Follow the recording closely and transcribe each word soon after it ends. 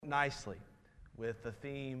nicely with the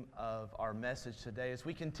theme of our message today as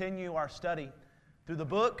we continue our study through the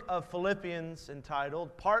book of Philippians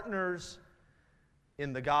entitled Partners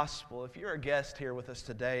in the Gospel. If you're a guest here with us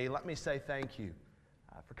today, let me say thank you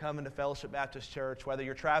for coming to Fellowship Baptist Church, whether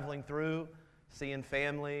you're traveling through, seeing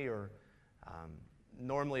family, or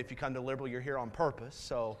normally if you come to Liberal, you're here on purpose.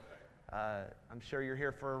 So I'm sure you're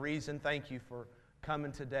here for a reason. Thank you for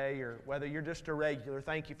coming today, or whether you're just a regular,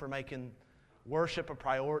 thank you for making worship a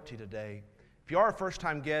priority today. If you are a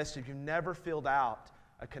first-time guest, if you've never filled out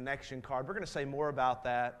a connection card, we're going to say more about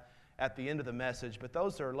that at the end of the message, but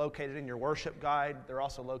those are located in your worship guide. They're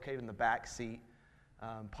also located in the back seat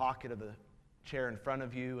pocket of the chair in front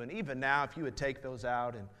of you. And even now, if you would take those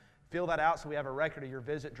out and fill that out so we have a record of your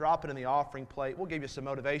visit, drop it in the offering plate. We'll give you some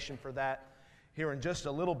motivation for that here in just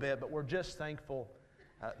a little bit, but we're just thankful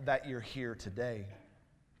that you're here today.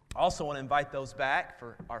 I also want to invite those back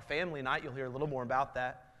for our family night. You'll hear a little more about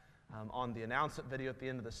that on the announcement video at the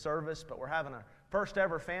end of the service, but we're having our first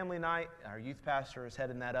ever family night. Our youth pastor is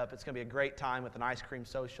heading that up. It's going to be a great time with an ice cream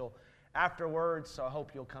social afterwards, so I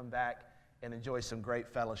hope you'll come back and enjoy some great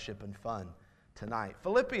fellowship and fun tonight.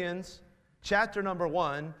 Philippians chapter number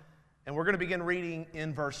 1, and we're going to begin reading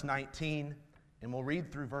in verse 19, and we'll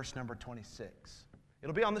read through verse number 26.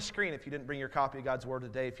 It'll be on the screen if you didn't bring your copy of God's Word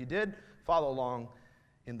today. If you did, follow along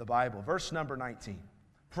in the Bible. Verse number 19.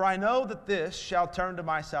 For I know that this shall turn to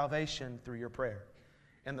my salvation through your prayer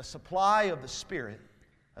and the supply of the Spirit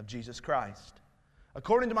of Jesus Christ,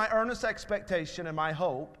 according to my earnest expectation and my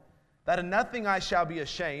hope, that in nothing I shall be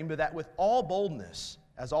ashamed, but that with all boldness,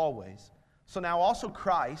 as always, so now also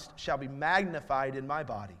Christ shall be magnified in my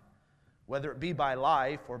body, whether it be by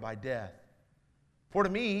life or by death. For to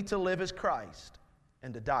me to live is Christ,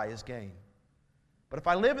 and to die is gain. But if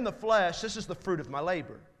I live in the flesh, this is the fruit of my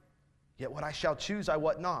labor. Yet what I shall choose I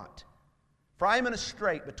wot not. For I am in a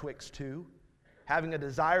strait betwixt two, having a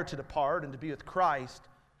desire to depart and to be with Christ,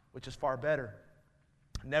 which is far better.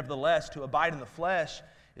 Nevertheless, to abide in the flesh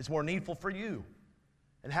is more needful for you.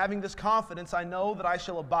 And having this confidence, I know that I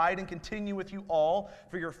shall abide and continue with you all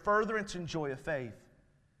for your furtherance and joy of faith,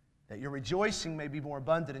 that your rejoicing may be more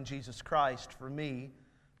abundant in Jesus Christ for me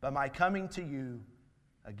by my coming to you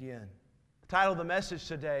again. The title of the message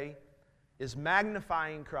today is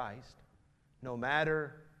Magnifying Christ, no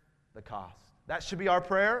matter the cost. That should be our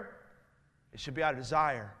prayer. It should be our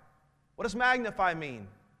desire. What does magnify mean?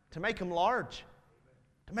 To make Him large,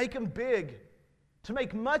 to make Him big, to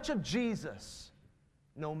make much of Jesus,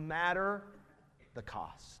 no matter the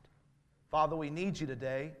cost. Father, we need you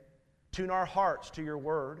today. Tune our hearts to your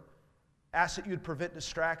word. Ask that you'd prevent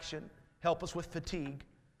distraction. Help us with fatigue.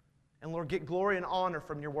 And Lord, get glory and honor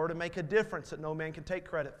from your word and make a difference that no man can take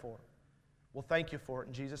credit for. We'll thank you for it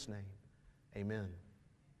in Jesus' name. Amen.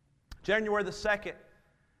 January the 2nd,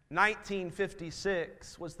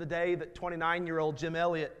 1956 was the day that 29-year-old Jim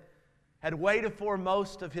Elliot had waited for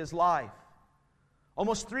most of his life.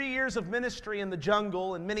 Almost 3 years of ministry in the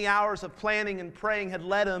jungle and many hours of planning and praying had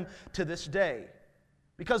led him to this day.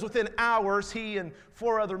 Because within hours, he and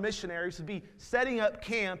 4 other missionaries would be setting up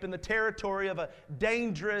camp in the territory of a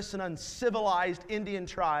dangerous and uncivilized Indian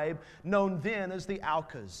tribe known then as the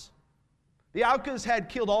Aucas. The Aucas had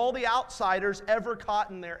killed all the outsiders ever caught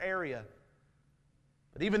in their area.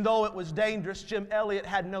 But even though it was dangerous, Jim Elliot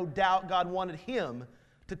had no doubt God wanted him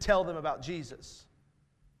to tell them about Jesus.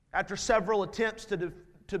 After several attempts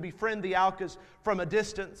to befriend the Aucas from a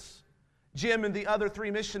distance, Jim and the other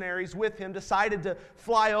 3 missionaries with him decided to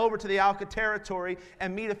fly over to the Auca territory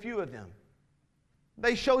and meet a few of them.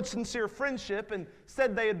 They showed sincere friendship and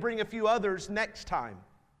said they'd bring a few others next time.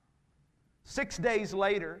 6 days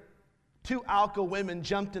later, 2 Auca women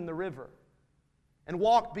jumped in the river and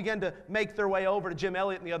began to make their way over to Jim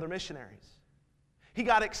Elliot and the other missionaries. He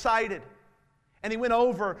got excited and he went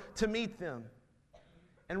over to meet them.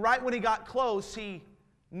 And right when he got close, he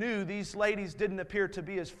knew these ladies didn't appear to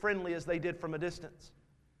be as friendly as they did from a distance.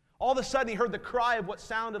 All of a sudden, he heard the cry of what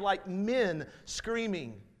sounded like men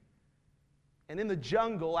screaming. And in the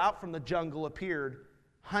jungle, out from the jungle, appeared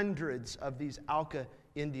hundreds of these Auca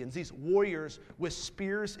Indians, these warriors with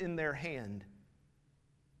spears in their hand.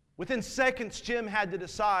 Within seconds, Jim had to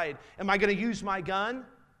decide, am I going to use my gun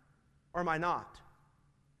or am I not?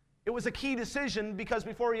 It was a key decision because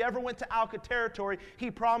before he ever went to Auca territory,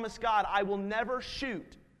 he promised God, I will never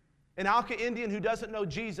shoot an Auca Indian who doesn't know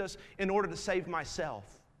Jesus in order to save myself.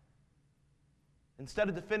 Instead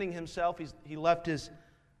of defending himself, he left his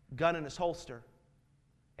gun in his holster.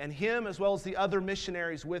 And him, as well as the other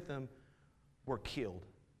missionaries with him, were killed.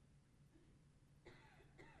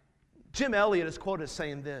 Jim Elliot is quoted as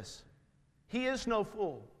saying this: "He is no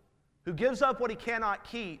fool who gives up what he cannot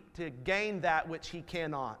keep to gain that which he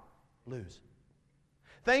cannot lose.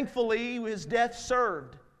 Thankfully, his death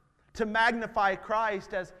served to magnify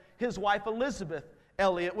Christ, as his wife Elizabeth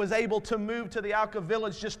Elliot was able to move to the Alka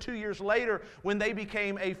village just 2 years later when they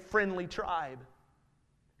became a friendly tribe.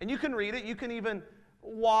 And you can read it, you can even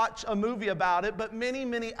watch a movie about it, but many,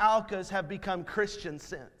 many Alkas have become Christians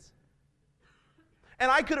since. And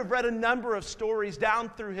I could have read a number of stories down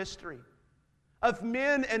through history of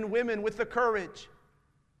men and women with the courage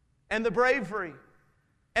and the bravery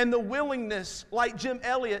and the willingness, like Jim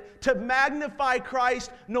Elliot, to magnify Christ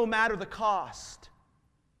no matter the cost.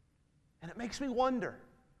 And it makes me wonder,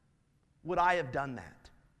 would I have done that?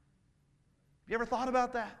 Have you ever thought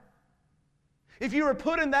about that? If you were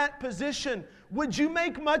put in that position, would you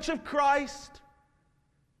make much of Christ,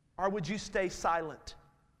 or would you stay silent?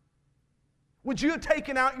 Would you have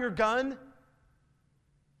taken out your gun,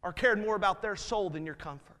 or cared more about their soul than your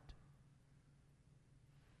comfort?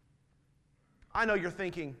 I know you're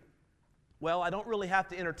thinking, well, I don't really have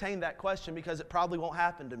to entertain that question because it probably won't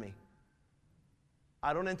happen to me.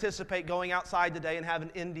 I don't anticipate going outside today and having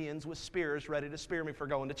Indians with spears ready to spear me for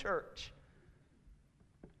going to church.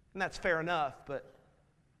 And that's fair enough, but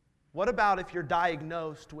what about if you're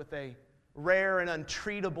diagnosed with a rare and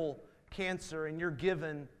untreatable cancer and you're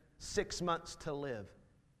given 6 months to live?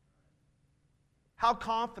 How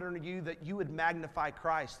confident are you that you would magnify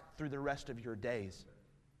Christ through the rest of your days?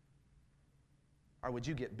 Or would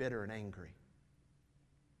you get bitter and angry?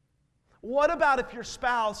 What about if your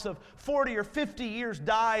spouse of 40 or 50 years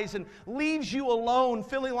dies and leaves you alone,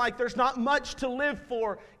 feeling like there's not much to live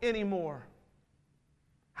for anymore?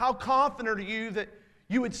 How confident are you that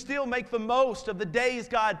you would still make the most of the days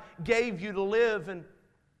God gave you to live, and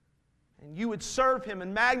you would serve Him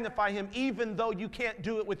and magnify Him even though you can't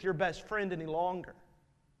do it with your best friend any longer?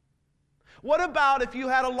 What about if you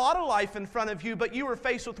had a lot of life in front of you, but you were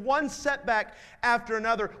faced with one setback after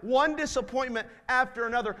another, one disappointment after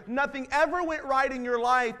another, nothing ever went right in your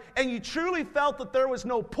life, and you truly felt that there was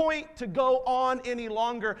no point to go on any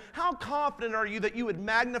longer? How confident are you that you would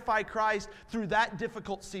magnify Christ through that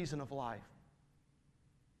difficult season of life?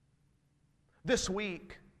 This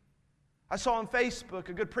week, I saw on Facebook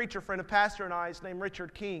a good preacher friend of Pastor and I's named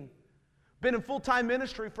Richard King. Been in full-time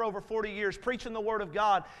ministry for over 40 years, preaching the Word of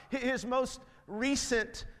God. His most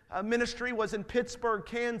recent ministry was in Pittsburgh,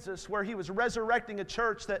 Kansas, where he was resurrecting a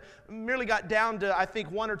church that merely got down to, I think,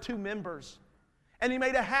 1 or 2 members. And he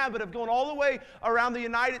made a habit of going all the way around the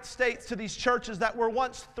United States to these churches that were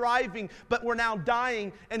once thriving but were now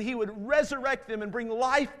dying, and he would resurrect them and bring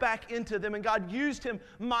life back into them, and God used him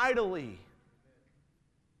mightily.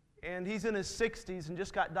 And he's in his 60s and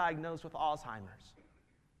just got diagnosed with Alzheimer's.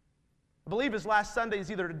 I believe his last Sunday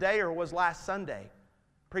is either today or was last Sunday,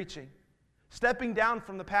 preaching. Stepping down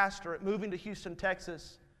from the pastorate, moving to Houston,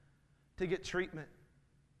 Texas to get treatment.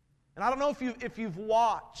 And I don't know if you've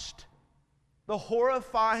watched the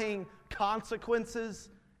horrifying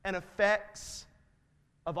consequences and effects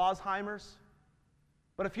of Alzheimer's,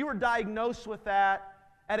 but if you were diagnosed with that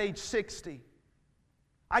at age 60,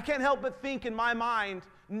 I can't help but think in my mind,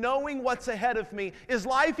 knowing what's ahead of me, is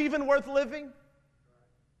life even worth living?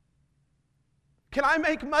 Can I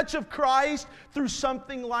make much of Christ through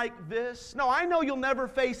something like this? No, I know you'll never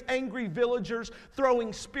face angry villagers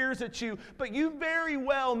throwing spears at you, but you very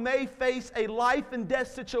well may face a life and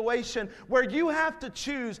death situation where you have to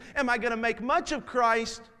choose, am I going to make much of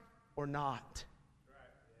Christ or not?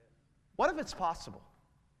 What if it's possible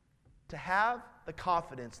to have the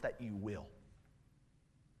confidence that you will?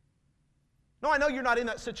 No, I know you're not in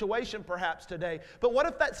that situation perhaps today, but what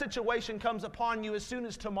if that situation comes upon you as soon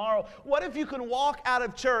as tomorrow? What if you can walk out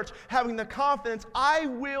of church having the confidence, I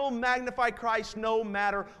will magnify Christ no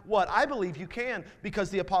matter what? I believe you can,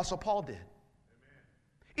 because the Apostle Paul did. Amen.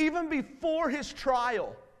 Even before his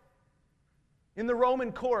trial in the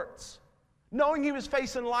Roman courts, knowing he was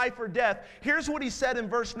facing life or death, here's what he said in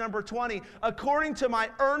verse number 20. According to my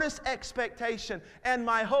earnest expectation and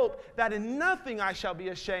my hope that in nothing I shall be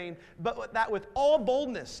ashamed, but that with all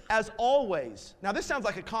boldness, as always. Now this sounds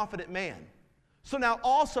like a confident man. So now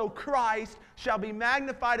also Christ shall be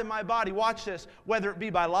magnified in my body. Watch this. Whether it be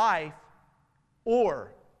by life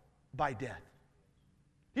or by death.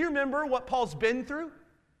 Do you remember what Paul's been through?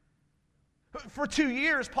 For 2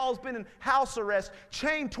 years, Paul's been in house arrest,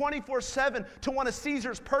 chained 24/7 to one of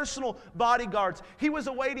Caesar's personal bodyguards. He was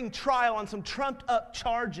awaiting trial on some trumped-up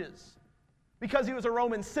charges because he was a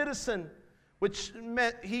Roman citizen, which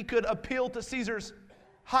meant he could appeal to Caesar's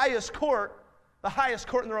highest court, the highest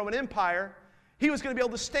court in the Roman Empire. He was going to be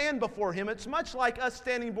able to stand before him. It's much like us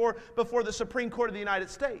standing before the Supreme Court of the United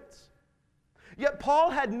States. Yet Paul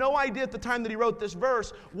had no idea at the time that he wrote this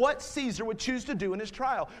verse what Caesar would choose to do in his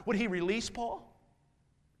trial. Would he release Paul?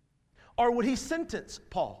 Or would he sentence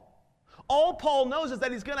Paul? All Paul knows is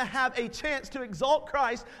that he's going to have a chance to exalt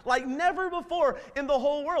Christ like never before in the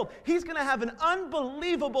whole world. He's going to have an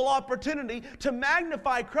unbelievable opportunity to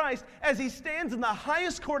magnify Christ as he stands in the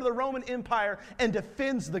highest court of the Roman Empire and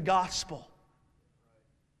defends the gospel.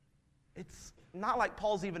 It's not like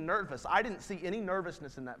Paul's even nervous. I didn't see any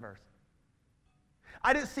nervousness in that verse.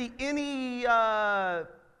 I didn't see any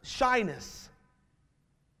shyness,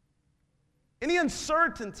 any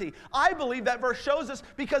uncertainty. I believe that verse shows us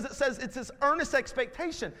because it says it's his earnest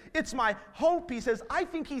expectation. It's my hope, he says. I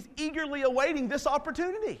think he's eagerly awaiting this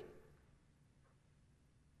opportunity.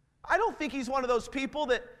 I don't think he's one of those people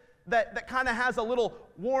that kind of has a little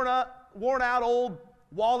worn out old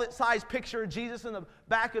wallet-sized picture of Jesus in the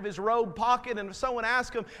back of his robe pocket, and if someone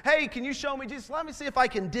asks him, hey, can you show me Jesus? Let me see if I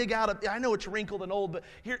can dig out I know it's wrinkled and old, but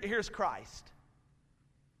here's Christ.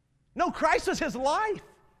 No, Christ was his life.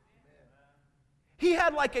 He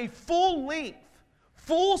had like a full-length,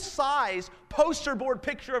 full-size poster board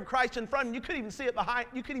picture of Christ in front of him. You couldn't even see it behind.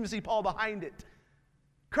 You couldn't even see Paul behind it.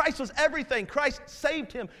 Christ was everything. Christ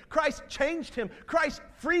saved him. Christ changed him. Christ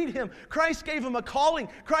freed him. Christ gave him a calling.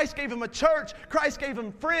 Christ gave him a church. Christ gave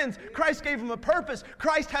him friends. Christ gave him a purpose.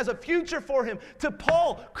 Christ has a future for him. To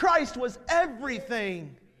Paul, Christ was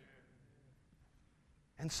everything.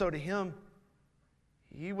 And so to him,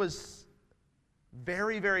 he was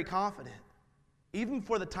very, very confident, even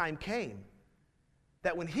before the time came,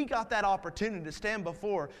 that when he got that opportunity to stand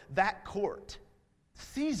before that court,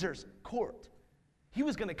 Caesar's court, he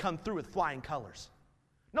was going to come through with flying colors.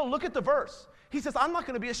 No, look at the verse. He says, I'm not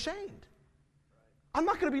going to be ashamed. I'm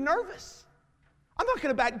not going to be nervous. I'm not going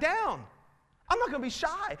to back down. I'm not going to be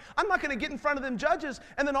shy. I'm not going to get in front of them judges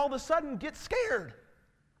and then all of a sudden get scared.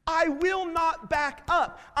 I will not back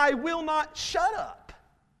up. I will not shut up.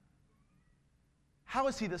 How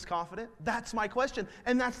is he this confident? That's my question,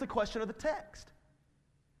 and that's the question of the text.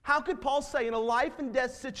 How could Paul say in a life and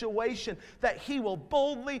death situation that he will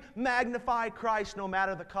boldly magnify Christ no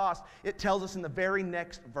matter the cost? It tells us in the very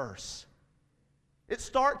next verse. It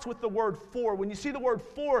starts with the word for. When you see the word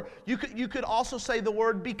for, you could also say the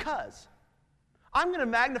word because. I'm going to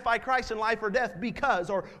magnify Christ in life or death because,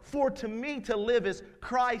 or for to me to live is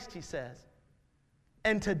Christ, he says.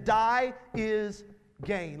 And to die is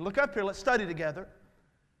gain. Look up here, let's study together.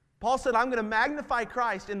 Paul said, I'm going to magnify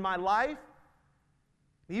Christ in my life,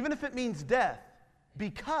 even if it means death,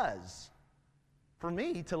 because for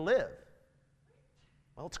me to live,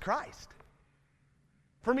 well, it's Christ.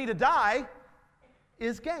 For me to die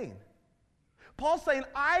is gain. Paul's saying,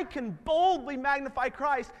 I can boldly magnify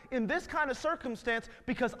Christ in this kind of circumstance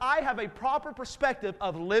because I have a proper perspective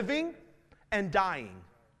of living and dying.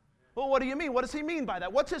 Well, what do you mean? What does he mean by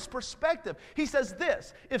that? What's his perspective? He says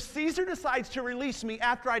this, if Caesar decides to release me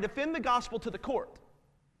after I defend the gospel to the court,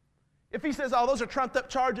 if he says, oh, those are trumped up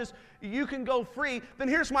charges, you can go free, then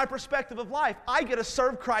here's my perspective of life. I get to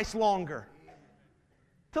serve Christ longer.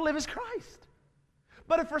 To live as Christ.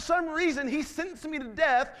 But if for some reason he sentenced me to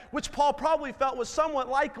death, which Paul probably felt was somewhat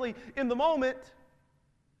likely in the moment,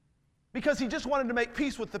 because he just wanted to make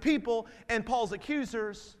peace with the people and Paul's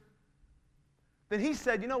accusers, then he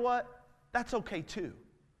said, you know what? That's okay too.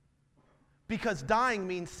 Because dying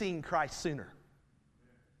means seeing Christ sooner.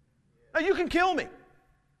 Now you can kill me.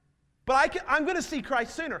 But I'm going to see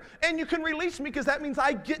Christ sooner. And you can release me because that means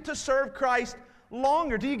I get to serve Christ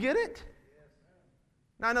longer. Do you get it?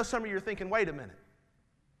 Now, I know some of you are thinking, wait a minute.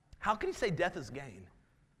 How can he say death is gain?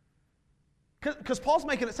 Because Paul's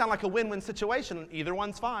making it sound like a win-win situation. Either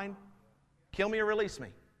one's fine. Kill me or release me.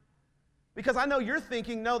 Because I know you're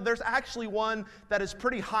thinking, no, there's actually one that is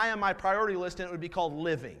pretty high on my priority list, and it would be called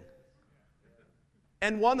living.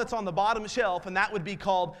 And one that's on the bottom shelf, and that would be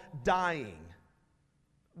called dying.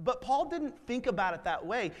 But Paul didn't think about it that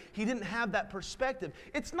way. He didn't have that perspective.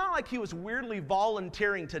 It's not like he was weirdly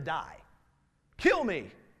volunteering to die. Kill me,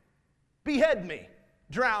 behead me,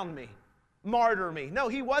 drown me, martyr me. No,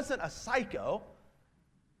 he wasn't a psycho,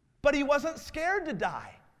 but he wasn't scared to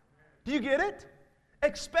die. Do you get it?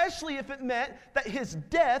 Especially if it meant that his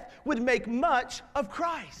death would make much of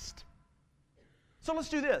Christ. So let's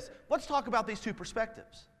do this. Let's talk about these two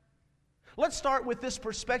perspectives. Let's start with this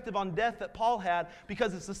perspective on death that Paul had,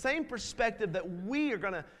 because it's the same perspective that we are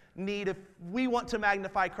going to need if we want to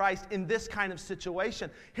magnify Christ in this kind of situation.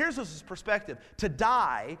 Here's his perspective. To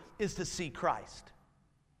die is to see Christ.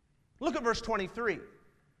 Look at verse 23.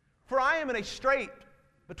 For I am in a strait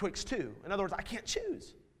betwixt two. In other words, I can't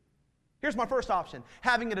choose. Here's my first option.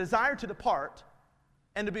 Having a desire to depart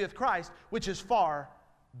and to be with Christ, which is far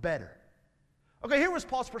better. Okay, here was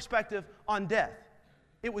Paul's perspective on death.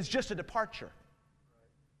 It was just a departure.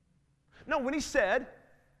 No, when he said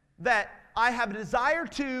that I have a desire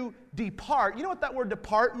to depart, you know what that word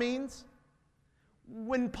depart means?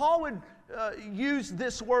 When Paul would use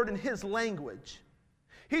this word in his language,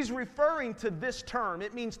 he's referring to this term.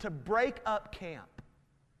 It means to break up camp.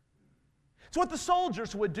 It's what the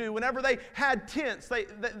soldiers would do whenever they had tents.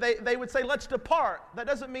 They would say, let's depart. That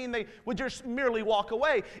doesn't mean they would just merely walk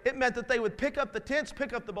away. It meant that they would pick up the tents,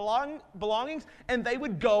 pick up the belongings, and they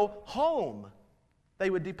would go home. They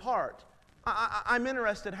would depart. I'm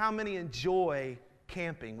interested how many enjoy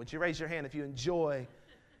camping. Would you raise your hand if you enjoy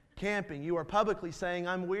camping? You are publicly saying,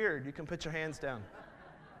 I'm weird. You can put your hands down.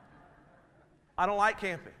 I don't like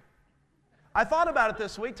camping. I thought about it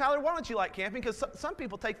this week. Tyler, why don't you like camping? Because some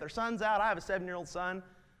people take their sons out. I have a 7-year-old son.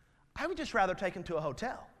 I would just rather take him to a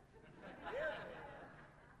hotel.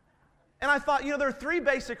 And I thought, there are 3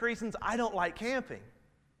 basic reasons I don't like camping.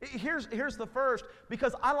 Here's the first,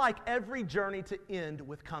 because I like every journey to end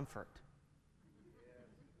with comfort.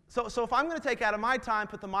 So if I'm going to take out of my time,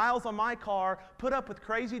 put the miles on my car, put up with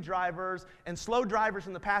crazy drivers and slow drivers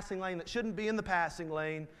in the passing lane that shouldn't be in the passing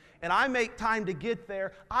lane, and I make time to get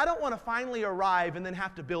there, I don't want to finally arrive and then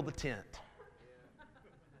have to build a tent.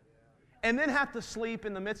 And then have to sleep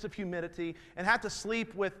in the midst of humidity and have to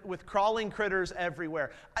sleep with crawling critters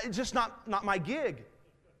everywhere. It's just not my gig.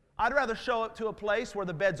 I'd rather show up to a place where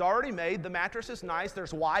the bed's already made, the mattress is nice,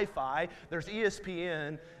 there's Wi-Fi, there's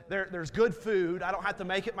ESPN, there's good food. I don't have to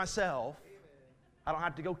make it myself. I don't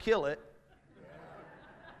have to go kill it.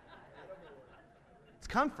 It's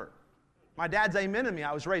comfort. My dad's amen to me.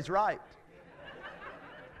 I was raised right.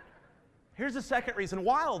 Here's the second reason,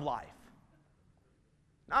 wildlife.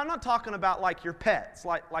 Now, I'm not talking about like your pets,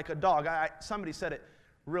 like a dog. Somebody said it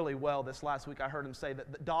really well this last week. I heard him say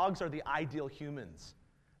that the dogs are the ideal humans.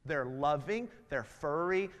 They're loving, they're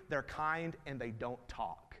furry, they're kind, and they don't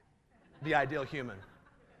talk. The ideal human.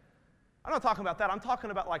 I'm not talking about that. I'm talking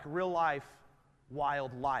about like real life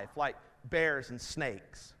wildlife, like bears and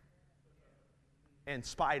snakes and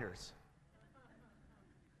spiders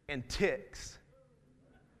and ticks.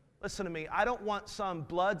 Listen to me. I don't want some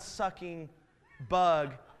blood-sucking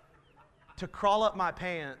bug to crawl up my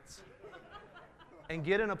pants and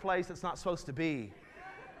get in a place it's not supposed to be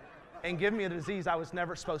and give me a disease I was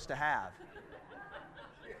never supposed to have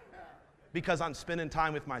because I'm spending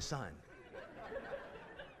time with my son.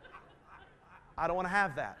 I don't want to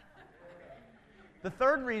have that. The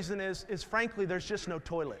third reason is frankly, there's just no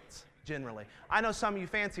toilets, generally. I know some of you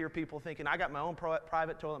fancier people thinking, I got my own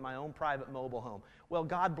private toilet, my own private mobile home. Well,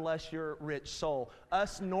 God bless your rich soul.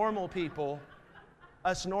 Us normal people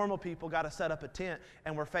got to set up a tent,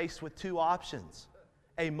 and we're faced with 2 options.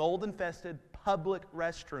 A mold-infested public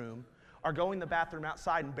restroom or going to the bathroom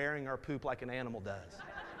outside and burying our poop like an animal does.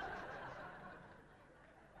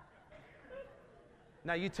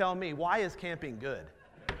 Now you tell me, why is camping good?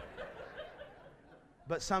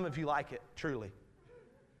 But some of you like it, truly.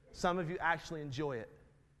 Some of you actually enjoy it.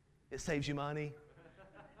 It saves you money.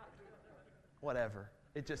 Whatever.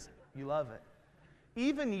 You love it.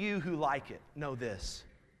 Even you who like it know this,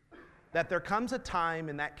 that there comes a time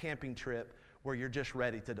in that camping trip where you're just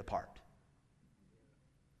ready to depart.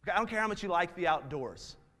 Okay, I don't care how much you like the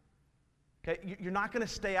outdoors. Okay, you're not going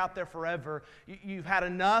to stay out there forever. You've had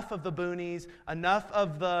enough of the boonies, enough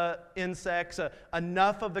of the insects,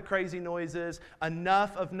 enough of the crazy noises,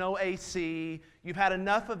 enough of no AC. You've had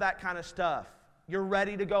enough of that kind of stuff. You're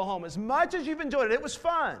ready to go home. As much as you've enjoyed it, it was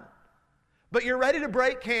fun. But you're ready to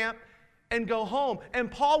break camp and go home. And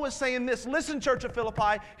Paul was saying this, listen, Church of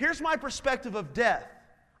Philippi, here's my perspective of death.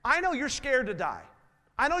 I know you're scared to die.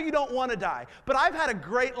 I know you don't want to die, but I've had a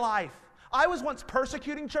great life. I was once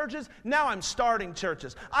persecuting churches, now I'm starting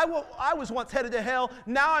churches. I was once headed to hell,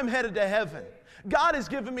 now I'm headed to heaven. God has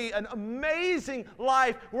given me an amazing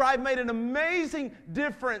life where I've made an amazing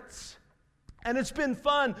difference. And it's been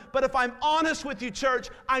fun, but if I'm honest with you, church,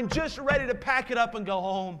 I'm just ready to pack it up and go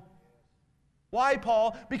home. Why,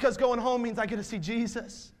 Paul? Because going home means I get to see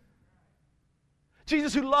Jesus.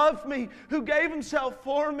 Jesus who loved me, who gave himself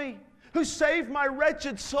for me, who saved my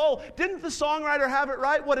wretched soul. Didn't the songwriter have it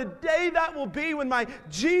right? What a day that will be when my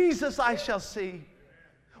Jesus I shall see.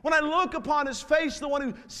 When I look upon his face, the one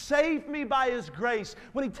who saved me by his grace,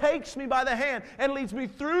 when he takes me by the hand and leads me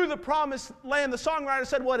through the promised land, the songwriter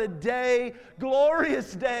said, what a day,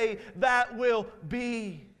 glorious day that will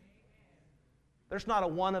be. There's not a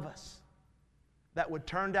one of us that would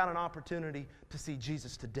turn down an opportunity to see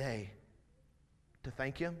Jesus today, to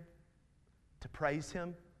thank him, to praise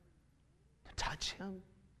him, to touch him.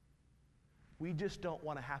 We just don't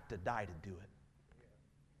want to have to die to do it.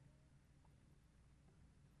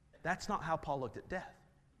 that's not how Paul looked at death.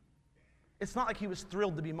 It's not like he was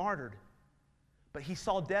thrilled to be martyred, but he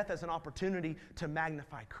saw death as an opportunity to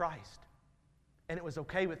magnify Christ. And it was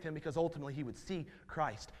okay with him because ultimately he would see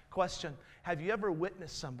Christ. Question, have you ever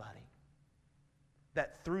witnessed somebody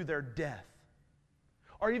that through their death,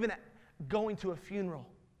 or even going to a funeral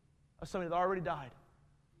of somebody that already died,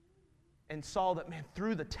 and saw that, man,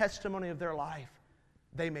 through the testimony of their life,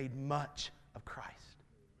 they made much of Christ?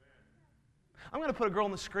 I'm going to put a girl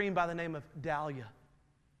on the screen by the name of Dahlia.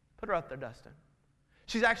 Put her up there, Dustin.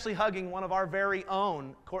 She's actually hugging one of our very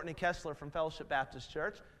own, Courtney Kessler from Fellowship Baptist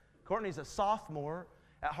Church. Courtney's a sophomore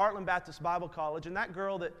at Heartland Baptist Bible College, and that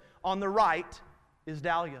girl that on the right is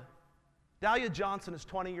Dahlia. Dahlia Johnson is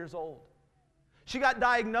 20 years old. She got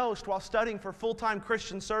diagnosed while studying for full-time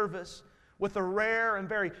Christian service with a rare and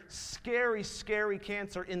very scary, scary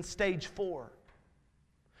cancer in stage 4.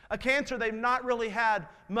 A cancer they've not really had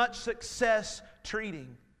much success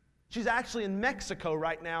treating. She's actually in Mexico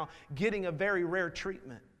right now getting a very rare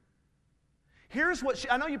treatment. Here's what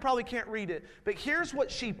I know you probably can't read it, but here's what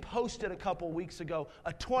she posted a couple weeks ago.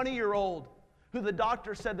 A 20-year-old who the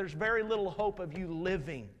doctor said there's very little hope of you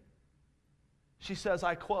living. She says,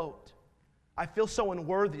 I quote, I feel so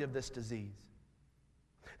unworthy of this disease.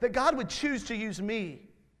 That God would choose to use me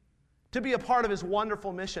to be a part of His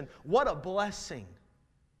wonderful mission. What a blessing.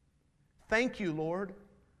 Thank you, Lord,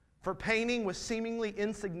 for painting with seemingly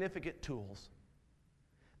insignificant tools.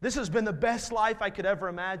 This has been the best life I could ever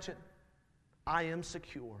imagine. I am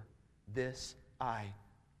secure. This I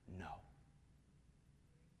know.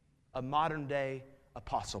 A modern-day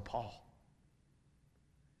Apostle Paul.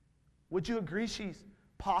 Would you agree she's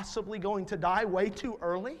possibly going to die way too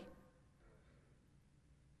early?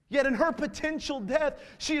 Yet in her potential death,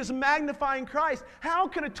 she is magnifying Christ. How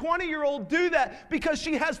can a 20-year-old do that? Because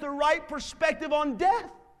she has the right perspective on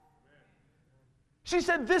death. She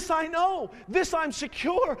said, this I know, this I'm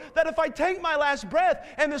secure, that if I take my last breath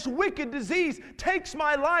and this wicked disease takes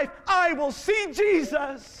my life, I will see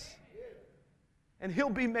Jesus. And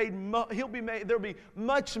there'll be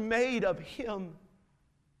much made of Him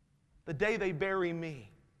the day they bury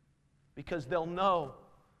me, because they'll know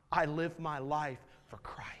I lived my life for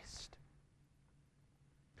Christ.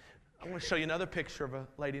 I want to show you another picture of a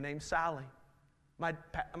lady named Sally.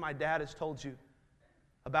 My dad has told you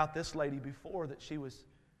about this lady before, that she was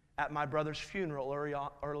at my brother's funeral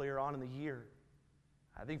earlier on in the year.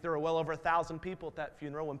 I think there were well over 1,000 people at that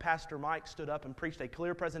funeral when Pastor Mike stood up and preached a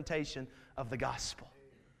clear presentation of the gospel.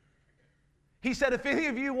 He said, if any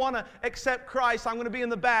of you want to accept Christ, I'm going to be in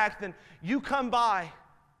the back, then you come by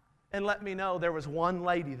and let me know. There was one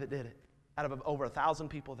lady that did it out of over 1,000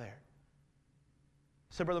 people there.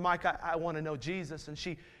 He said, Brother Mike, I want to know Jesus. And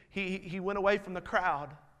he went away from the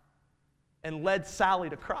crowd and led Sally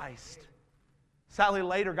to Christ. Sally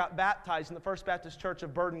later got baptized in the First Baptist Church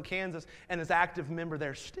of Burden, Kansas, and is an active member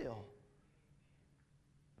there still.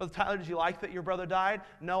 Brother Tyler, did you like that your brother died?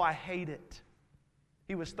 No, I hate it.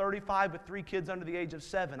 He was 35 with 3 kids under the age of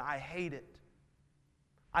 7. I hate it.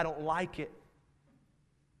 I don't like it.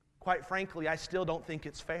 Quite frankly, I still don't think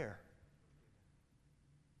it's fair.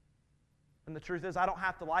 And the truth is, I don't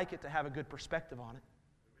have to like it to have a good perspective on it.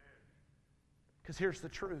 Because here's the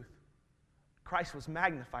truth. Christ was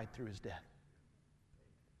magnified through His death.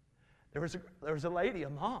 There was a lady, a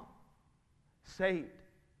mom, saved.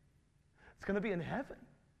 It's going to be in heaven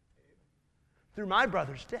through my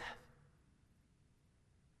brother's death.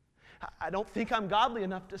 I don't think I'm godly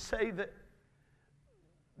enough to say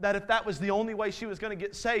that if that was the only way she was going to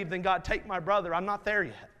get saved, then God, take my brother. I'm not there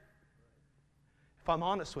yet, if I'm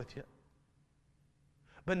honest with you.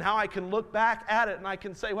 But now I can look back at it and I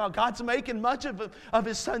can say, well, God's making much of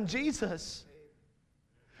His Son Jesus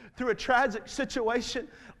through a tragic situation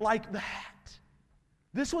like that.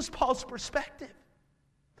 This was Paul's perspective.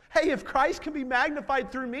 Hey, if Christ can be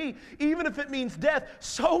magnified through me, even if it means death,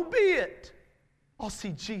 so be it. I'll see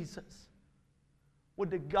Jesus.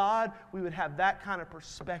 Would to God we would have that kind of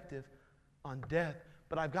perspective on death.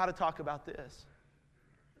 But I've got to talk about this.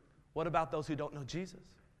 What about those who don't know Jesus?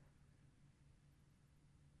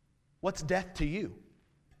 What's death to you?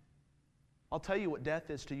 I'll tell you what death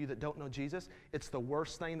is to you that don't know Jesus. It's the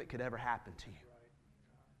worst thing that could ever happen to you.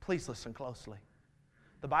 Please listen closely.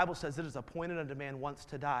 The Bible says it is appointed unto man once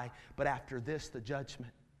to die, but after this, the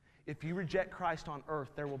judgment. If you reject Christ on earth,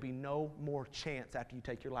 there will be no more chance after you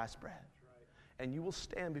take your last breath. And you will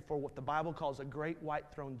stand before what the Bible calls a great white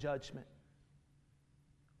throne judgment,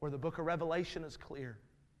 where the book of Revelation is clear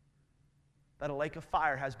that a lake of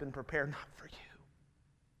fire has been prepared not for you,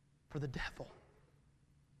 for the devil.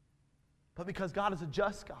 But because God is a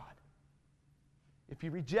just God, if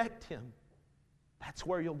you reject Him, that's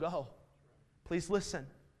where you'll go. Please listen.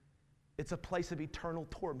 It's a place of eternal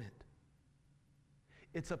torment.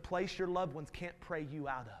 It's a place your loved ones can't pray you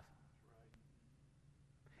out of.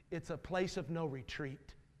 It's a place of no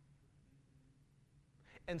retreat.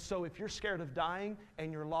 And so if you're scared of dying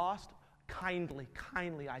and you're lost, kindly,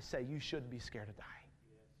 I say you shouldn't be scared of dying.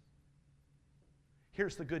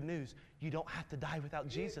 Here's the good news. You don't have to die without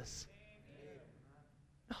Jesus.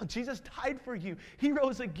 No, Jesus died for you. He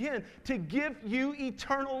rose again to give you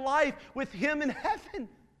eternal life with Him in heaven.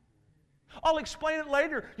 I'll explain it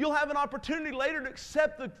later. You'll have an opportunity later to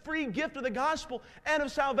accept the free gift of the gospel and of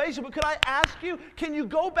salvation. But could I ask you, can you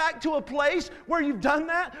go back to a place where you've done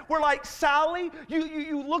that? Where like Sally,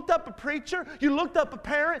 you looked up a preacher, you looked up a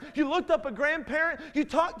parent, you looked up a grandparent, you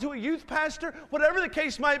talked to a youth pastor, whatever the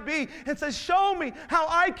case might be, and says, show me how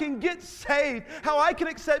I can get saved, how I can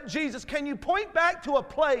accept Jesus. Can you point back to a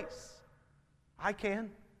place? I can.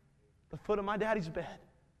 The foot of my daddy's bed.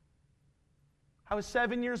 I was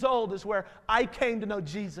 7 years old is where I came to know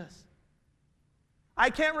Jesus. I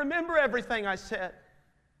can't remember everything I said.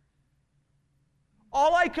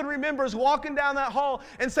 All I can remember is walking down that hall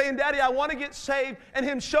and saying, Daddy, I want to get saved, and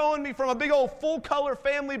Him showing me from a big old full-color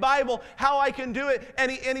family Bible how I can do it.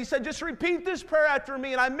 And he said, just repeat this prayer after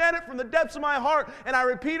me. And I meant it from the depths of my heart, and I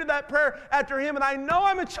repeated that prayer after Him, and I know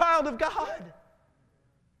I'm a child of God.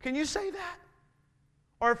 Can you say that?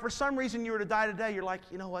 Or if for some reason you were to die today, you're like,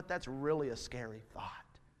 you know what, that's really a scary thought.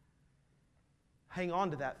 Hang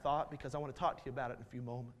on to that thought because I want to talk to you about it in a few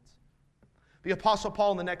moments. The Apostle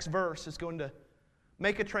Paul in the next verse is going to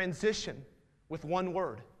make a transition with one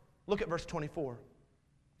word. Look at verse 24.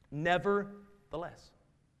 Nevertheless.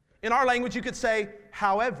 In our language, you could say,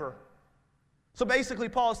 however. So basically,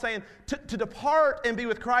 Paul is saying, to depart and be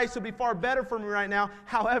with Christ would be far better for me right now.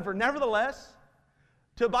 However, nevertheless,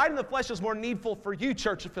 to abide in the flesh is more needful for you,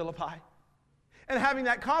 Church of Philippi. And having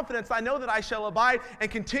that confidence, I know that I shall abide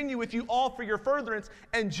and continue with you all for your furtherance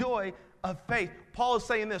and joy of faith. Paul is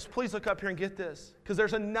saying this. Please look up here and get this, because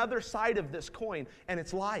there's another side of this coin, and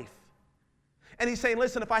it's life. And he's saying,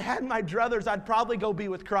 listen, if I had my druthers, I'd probably go be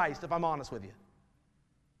with Christ, if I'm honest with you.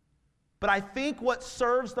 But I think what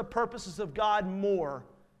serves the purposes of God more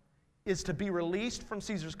is to be released from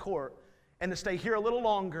Caesar's court and to stay here a little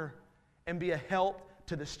longer and be a help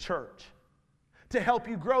to this church, to help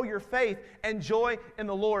you grow your faith and joy in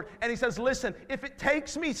the Lord. And he says, listen, if it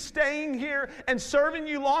takes me staying here and serving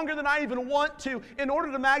you longer than I even want to in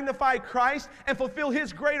order to magnify Christ and fulfill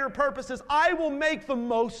His greater purposes, I will make the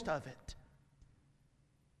most of it.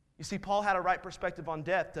 You see, Paul had a right perspective on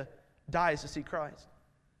death. To die is to see Christ.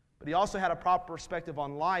 But he also had a proper perspective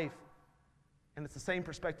on life, and it's the same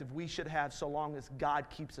perspective we should have so long as God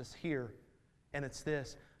keeps us here. And it's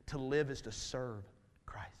this: to live is to serve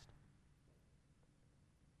Christ.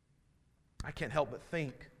 I can't help but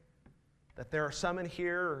think that there are some in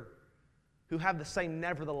here who have the same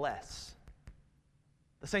nevertheless,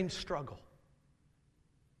 the same struggle.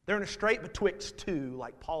 They're in a strait betwixt two,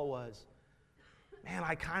 like Paul was. Man,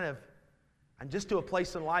 I'm just to a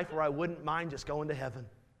place in life where I wouldn't mind just going to heaven.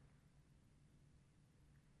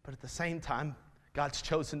 But at the same time, God's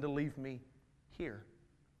chosen to leave me here.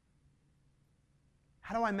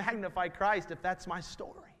 How do I magnify Christ if that's my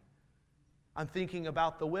story? I'm thinking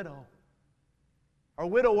about the widow or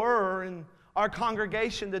widower in our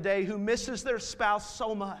congregation today who misses their spouse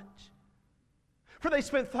so much. For they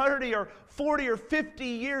spent 30 or 40 or 50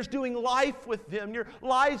 years doing life with them. Your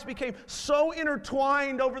lives became so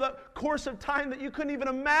intertwined over the course of time that you couldn't even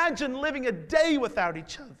imagine living a day without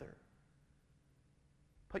each other.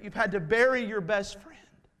 But you've had to bury your best friend.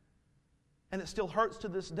 And it still hurts to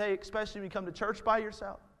this day, especially when you come to church by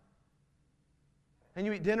yourself. And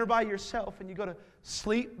you eat dinner by yourself and you go to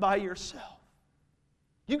sleep by yourself.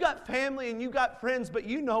 You got family and you got friends, but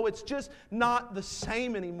you know it's just not the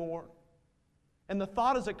same anymore. And the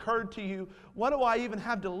thought has occurred to you, what do I even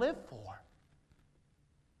have to live for?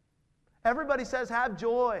 Everybody says, have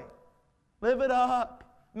joy. Live it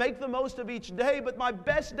up. Make the most of each day, but my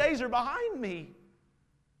best days are behind me.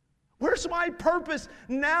 Where's my purpose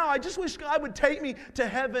now? I just wish God would take me to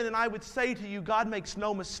heaven, and I would say to you, God makes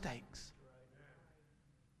no mistakes.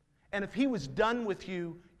 And if He was done with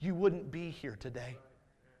you, you wouldn't be here today.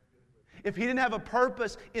 If He didn't have a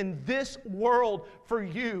purpose in this world for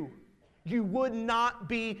you, you would not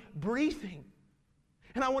be breathing.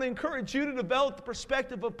 And I want to encourage you to develop the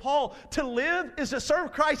perspective of Paul. To live is to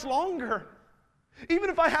serve Christ longer. Even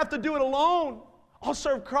if I have to do it alone, I'll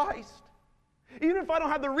serve Christ. Even if I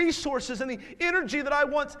don't have the resources and the energy that I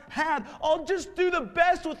once had, I'll just do the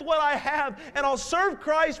best with what I have, and I'll serve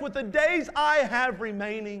Christ with the days I have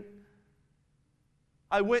remaining.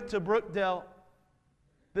 I went to Brookdale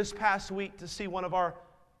this past week to see one of our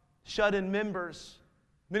shut-in members.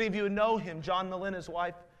 Many of you know him. John Molina's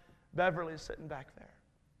wife, Beverly, is sitting back there.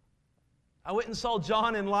 I went and saw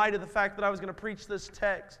John in light of the fact that I was going to preach this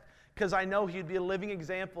text because I know he'd be a living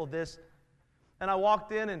example of this. And I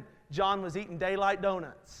walked in and John was eating daylight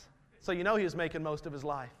donuts. So you know he was making most of his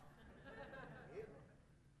life.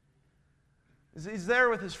 He's there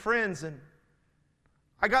with his friends, and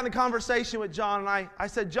I got in a conversation with John, and I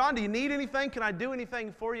said, John, do you need anything? Can I do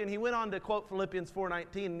anything for you? And he went on to quote Philippians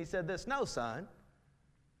 4:19, and he said this, no, son,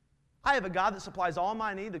 I have a God that supplies all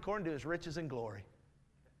my need according to His riches and glory.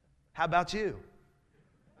 How about you?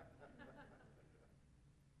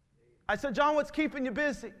 I said, John, what's keeping you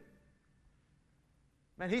busy?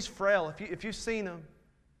 Man, he's frail. If you've seen him,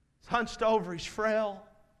 he's hunched over, he's frail.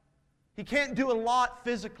 He can't do a lot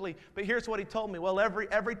physically, but here's what he told me. Well,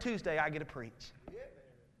 every Tuesday I get to preach.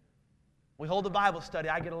 We hold a Bible study,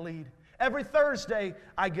 I get to lead. Every Thursday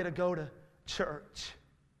I get to go to church.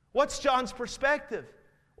 What's John's perspective?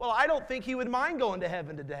 Well, I don't think he would mind going to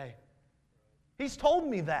heaven today. He's told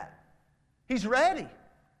me that. He's ready.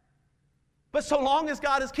 But so long as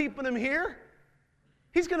God is keeping him here,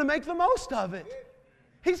 he's going to make the most of it.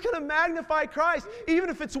 He's going to magnify Christ, even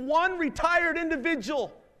if it's one retired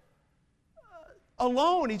individual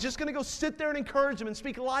alone. He's just going to go sit there and encourage them and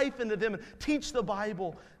speak life into them and teach the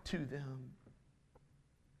Bible to them.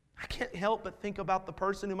 I can't help but think about the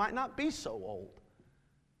person who might not be so old.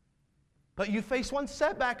 But you face one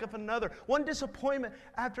setback after another, one disappointment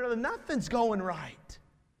after another. Nothing's going right.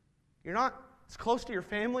 You're not as close to your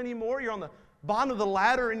family anymore. You're on the bottom of the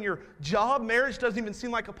ladder in your job. Marriage doesn't even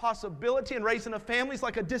seem like a possibility, and raising a family is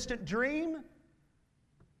like a distant dream.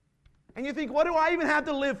 And you think, what do I even have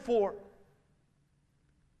to live for?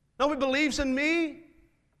 Nobody believes in me.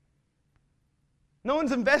 No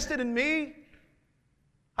one's invested in me.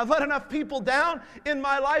 I've let enough people down in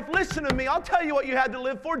my life. Listen to me. I'll tell you what you had to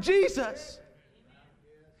live for. Jesus.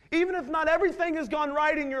 Even if not everything has gone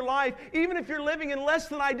right in your life, even if you're living in less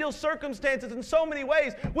than ideal circumstances in so many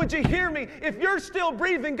ways, would you hear me? If you're still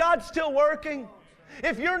breathing, God's still working.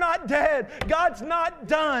 If you're not dead, God's not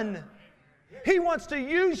done. He wants to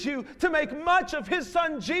use you to make much of His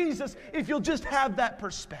Son Jesus if you'll just have that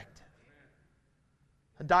perspective.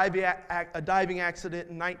 A diving accident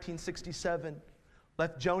in 1967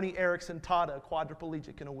 left Joni Eareckson Tada, a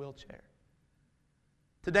quadriplegic, in a wheelchair.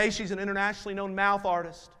 Today she's an internationally known mouth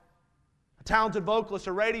artist, a talented vocalist,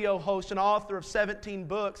 a radio host, an author of 17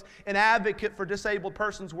 books, an advocate for disabled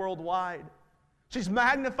persons worldwide. She's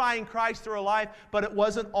magnifying Christ through her life, but it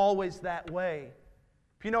wasn't always that way.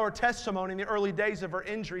 If you know her testimony, in the early days of her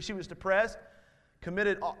injury, she was depressed,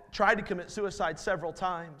 tried to commit suicide several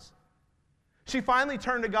times. She finally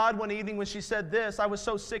turned to God one evening when she said this, I was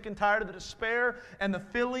so sick and tired of the despair and the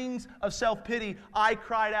feelings of self-pity, I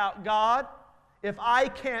cried out, God, if I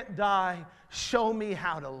can't die, show me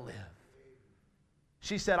how to live.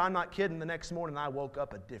 She said, I'm not kidding, the next morning I woke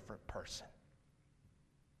up a different person.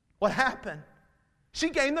 What happened?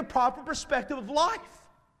 She gained the proper perspective of life.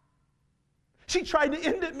 She tried to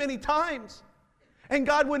end it many times, and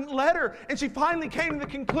God wouldn't let her. And she finally came to the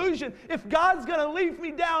conclusion, if God's going to leave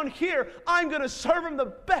me down here, I'm going to serve Him the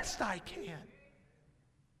best I can.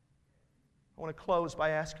 I want to close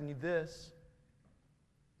by asking you this.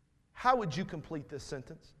 How would you complete this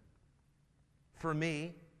sentence? For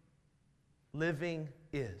me, living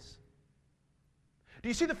is. Do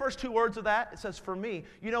you see the first two words of that? It says, for me.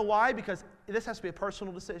 You know why? Because this has to be a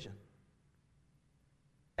personal decision.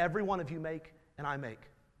 Every one of you make, and I make.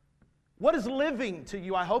 What is living to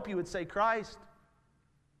you? I hope you would say Christ.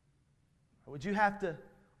 Or would you have to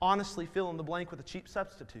honestly fill in the blank with a cheap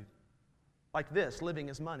substitute? Like this, living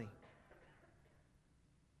is money.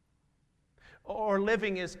 Or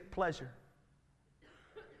living is pleasure.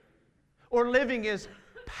 Or living is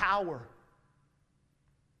power.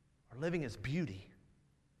 Or living is beauty.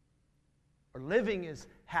 Or living is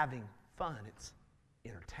having fun. It's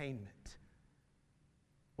entertainment.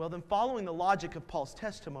 Well, then following the logic of Paul's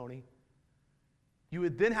testimony, you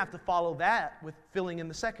would then have to follow that with filling in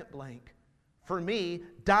the second blank. For me,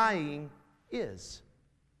 dying is.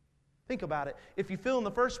 Think about it. If you fill in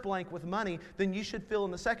the first blank with money, then you should fill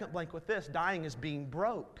in the second blank with this. Dying is being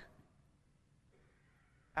broke.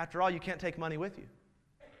 After all, you can't take money with you.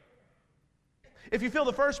 If you fill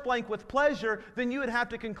the first blank with pleasure, then you would have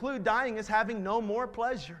to conclude dying is having no more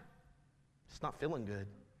pleasure. It's not feeling good.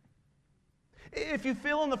 If you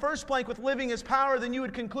fill in the first blank with living as power, then you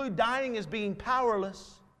would conclude dying as being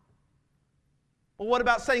powerless. Well, what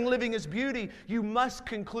about saying living is beauty? You must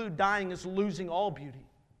conclude dying as losing all beauty.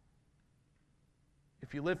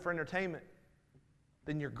 If you live for entertainment,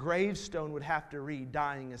 then your gravestone would have to read,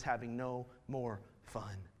 dying is having no more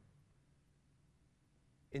fun.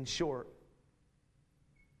 In short,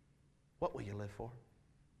 what will you live for?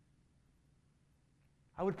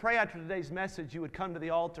 I would pray after today's message you would come to the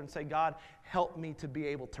altar and say, God, help me to be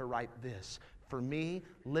able to write this. For me,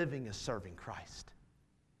 living is serving Christ.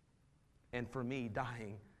 And for me,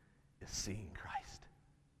 dying is seeing Christ.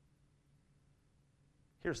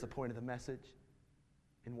 Here's the point of the message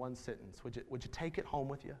in one sentence. Would you take it home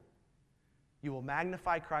with you? You will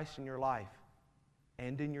magnify Christ in your life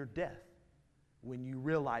and in your death when you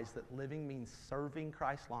realize that living means serving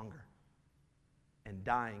Christ longer and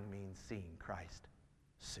dying means seeing Christ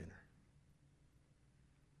sooner.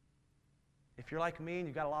 If you're like me and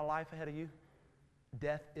you've got a lot of life ahead of you,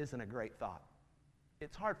 death isn't a great thought.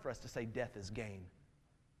 It's hard for us to say death is gain.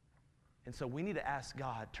 And so we need to ask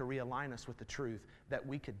God to realign us with the truth that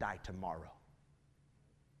we could die tomorrow.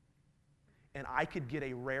 And I could get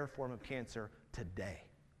a rare form of cancer today.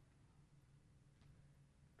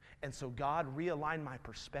 And so God, realign my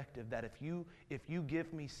perspective that if you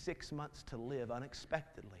give me 6 months to live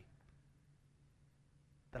unexpectedly,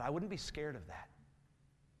 that I wouldn't be scared of that.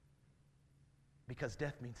 Because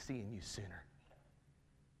death means seeing you sooner.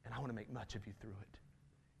 And I want to make much of you through it.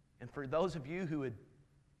 And for those of you who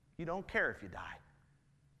you don't care if you die,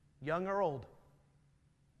 young or old,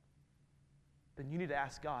 then you need to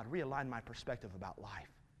ask God, realign my perspective about life.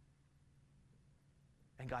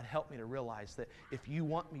 And God, help me to realize that if you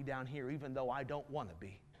want me down here, even though I don't want to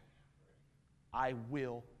be, I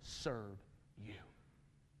will serve you,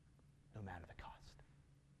 no matter the cost.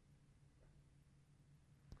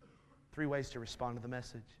 3 ways to respond to the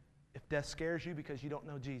message. If death scares you because you don't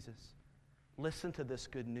know Jesus, listen to this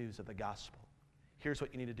good news of the gospel. Here's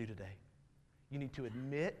what you need to do today. You need to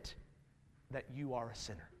admit that you are a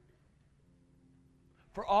sinner.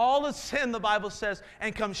 For all the sin, the Bible says,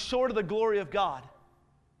 and come short of the glory of God.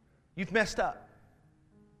 You've messed up.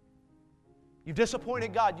 You've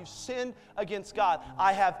disappointed God. You've sinned against God.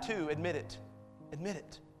 I have too. Admit it. Admit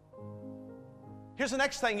it. Here's the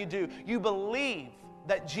next thing you do. You believe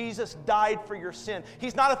that Jesus died for your sin.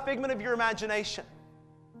 He's not a figment of your imagination.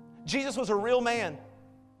 Jesus was a real man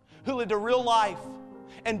who lived a real life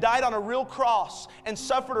and died on a real cross and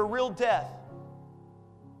suffered a real death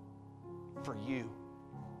for you.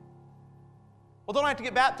 Well, don't I have to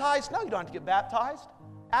get baptized? No, you don't have to get baptized.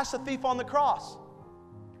 Ask the thief on the cross.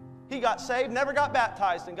 He got saved, never got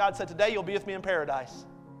baptized, and God said, today you'll be with me in paradise.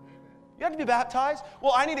 You have to be baptized?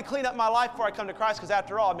 Well, I need to clean up my life before I come to Christ because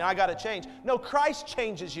after all, I got to change. No, Christ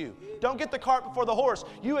changes you. Don't get the cart before the horse.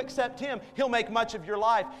 You accept Him, He'll make much of your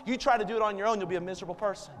life. You try to do it on your own, you'll be a miserable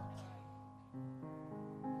person.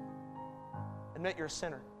 Admit you're a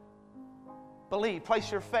sinner. Believe,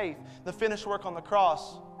 place your faith, the finished work on the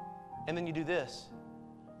cross, and then you do this.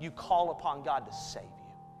 You call upon God to save you.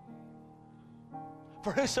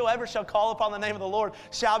 For whosoever shall call upon the name of the Lord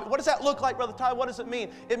shall be. What does that look like, Brother Ty? What does it mean?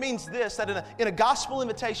 It means this, that in a gospel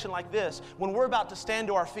invitation like this, when we're about to stand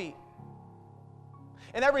to our feet,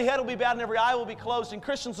 and every head will be bowed and every eye will be closed, and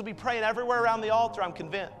Christians will be praying everywhere around the altar, I'm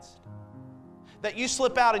convinced, that you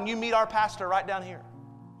slip out and you meet our pastor right down here.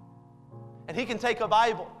 And he can take a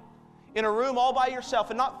Bible in a room all by yourself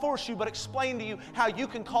and not force you, but explain to you how you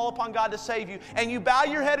can call upon God to save you. And you bow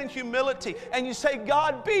your head in humility and you say,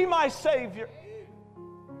 God, be my Savior.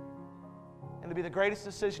 And it'll be the greatest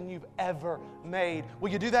decision you've ever made. Will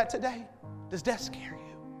you do that today? Does death scare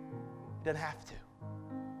you? It doesn't have to.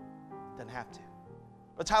 It doesn't have to.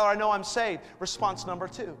 But Tyler, I know I'm saved. Response number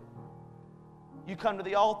 2. You come to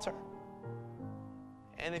the altar.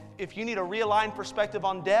 And if you need a realigned perspective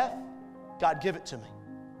on death, God, give it to me.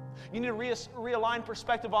 You need a realigned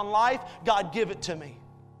perspective on life, God, give it to me.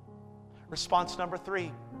 Response number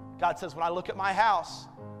 3, God says, when I look at my house,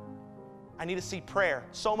 I need to see prayer.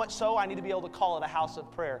 So much so, I need to be able to call it a house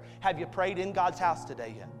of prayer. Have you prayed in God's house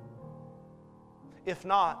today yet? If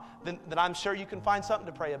not, then I'm sure you can find something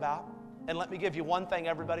to pray about. And let me give you one thing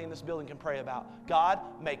everybody in this building can pray about. God,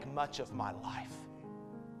 make much of my life.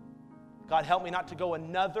 God, help me not to go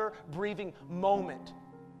another breathing moment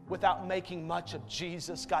without making much of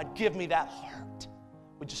Jesus. God, give me that heart.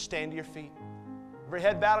 Would you stand to your feet? Every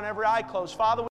head bowed and every eye closed. Father,